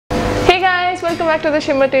welcome back to the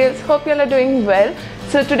Shimmer Tales. Hope you all are doing well.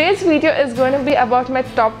 So today's video is going to be about my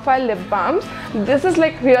top 5 lip balms. This is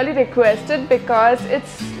like really requested because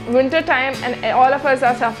it's winter time and all of us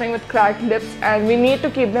are suffering with cracked lips and we need to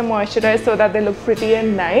keep them moisturized so that they look pretty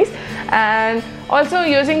and nice. And also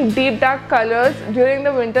using deep dark colors during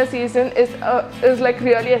the winter season is like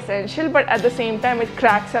really essential, but at the same time it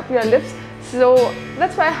cracks up your lips. So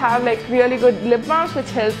that's why I have like really good lip balms which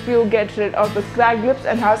help you get rid of the cracked lips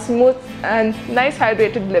and have smooth and nice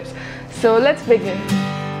hydrated lips. So let's begin.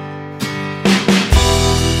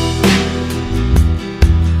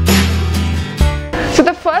 So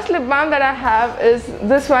the first lip balm that I have is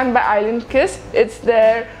this one by Island Kiss. It's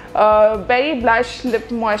their Berry Blush Lip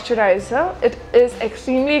Moisturizer. It is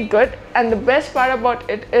extremely good, and the best part about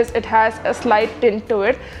it is it has a slight tint to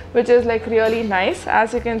it, which is like really nice.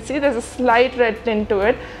 As you can see, there's a slight red tint to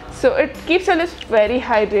it, so it keeps your lips very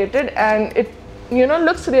hydrated and it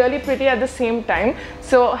looks really pretty at the same time.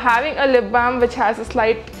 So having a lip balm which has a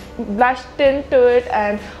slight blush tint to it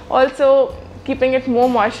and also keeping it more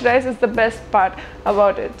moisturized is the best part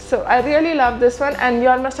about it. So I really love this one, and you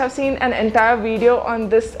all must have seen an entire video on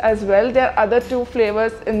this as well. There are other 2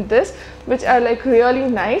 flavors in this which are like really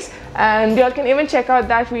nice, and you all can even check out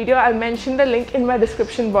that video. I'll mention the link in my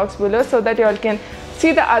description box below so that you all can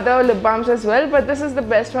see the other lip balms as well, but this is the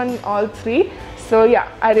best one in all 3. So yeah,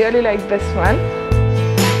 I really like this one.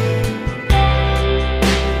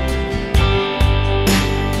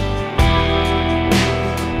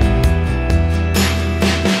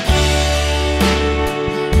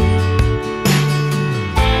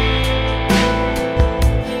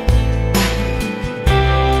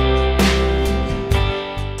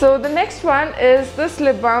 So the next one is this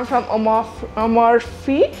lip balm from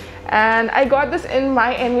OMORFEE, and I got this in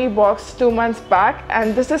my envy box 2 months back,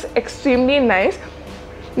 and this is extremely nice.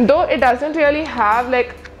 Though it doesn't really have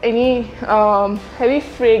like any heavy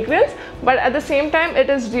fragrance, but at the same time it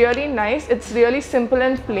is really nice. It's really simple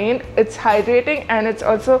and plain, it's hydrating, and it's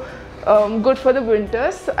also good for the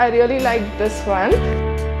winters. So I really like this one.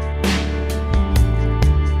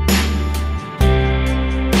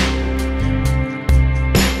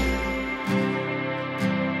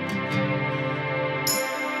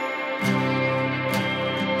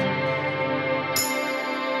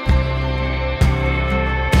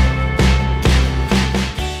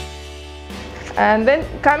 And then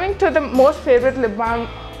coming to the most favorite lip balm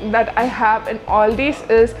that I have in all these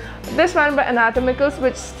is this one by Anatomicals,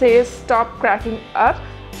 which says stop cracking up.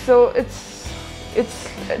 So it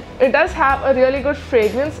does have a really good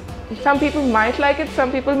fragrance. Some people might like it,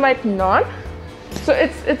 some people might not. So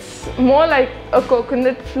it's more like a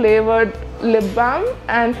coconut flavored lip balm,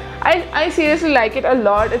 and I seriously like it a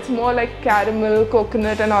lot. It's more like caramel,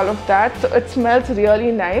 coconut and all of that, so it smells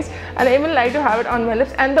really nice, and I even like to have it on my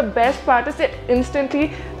lips. And the best part is it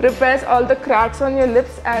instantly repairs all the cracks on your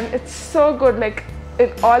lips, and it's so good. Like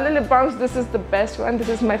in all the lip balms, this is the best one. This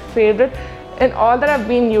is my favorite in all that I've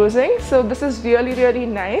been using. So this is really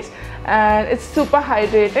nice, and it's super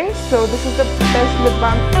hydrating. So this is the best lip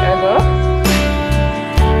balm ever.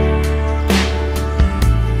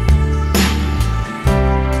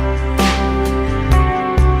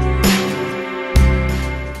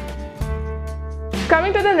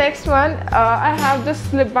 Coming to the next one, I have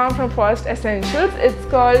this lip balm from Forest Essentials. It's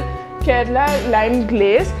called Kerala Lime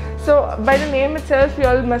Glaze. So by the name itself, you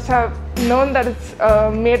all must have known that it's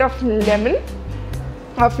made of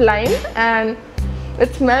lime, and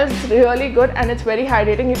it smells really good and it's very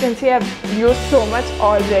hydrating. You can see I've used so much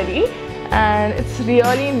already, and it's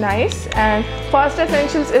really nice. And Forest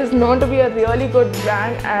Essentials is known to be a really good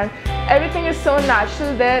brand, and everything is so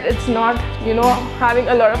natural there. It's not having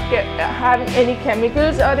a lot of having any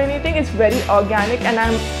chemicals or anything. It's very organic, and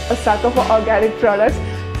I'm a sucker for organic products,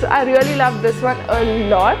 so I really love this one a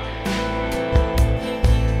lot.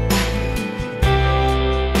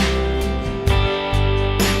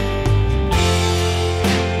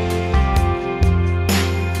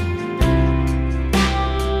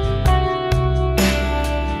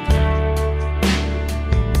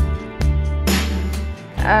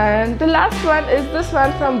 And the last one is this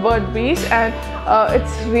one from Burt, and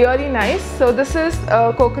it's really nice. So this is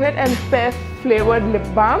coconut and pear flavored lip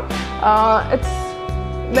balm. It's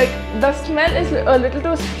like the smell is a little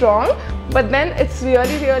too strong, but then it's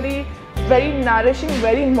really very nourishing,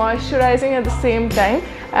 very moisturizing at the same time,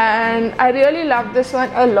 and I really love this one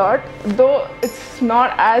a lot. Though it's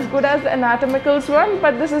not as good as the Anatomicals one,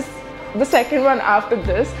 but this is the second one after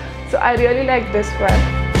this, so I really like this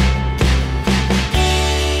one.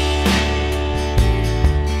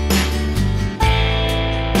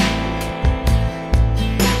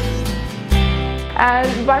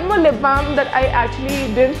 And one more lip balm that I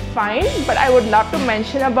actually didn't find but I would love to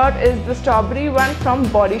mention about is the strawberry one from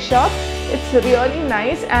Body Shop. It's really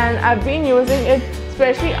nice and I've been using it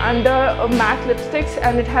especially under matte lipsticks,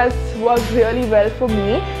 and it has worked really well for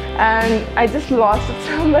me. And I just lost it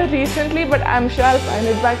somewhere recently, but I'm sure I'll find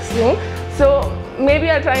it back soon. So maybe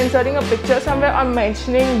I'll try inserting a picture somewhere or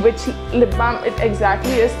mentioning which lip balm it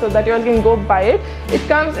exactly is so that you all can go buy it. It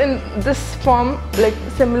comes in this form, like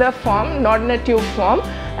similar form, not in a tube form,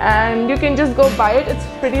 and you can just go buy it. It's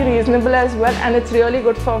pretty reasonable as well, and it's really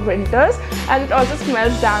good for winters, and it also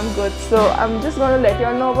smells damn good. So I'm just going to let you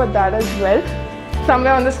all know about that as well,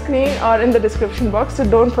 somewhere on the screen or in the description box, so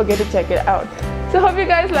don't forget to check it out. So hope you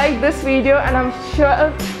guys like this video, and I'm sure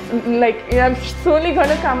I'm soonly going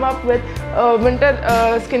to come up with a winter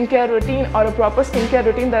skincare routine or a proper skincare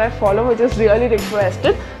routine that I follow, which is really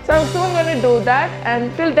requested. So I'm soon going to do that,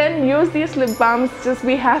 and till then use these lip balms, just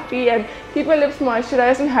be happy and keep your lips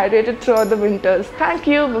moisturized and hydrated throughout the winters. Thank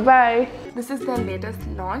you, bye bye. This is their latest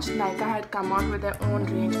launch. Nykaa had come out with their own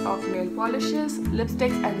range of nail polishes,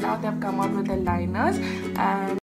 lipsticks, and now they've come out with their liners. And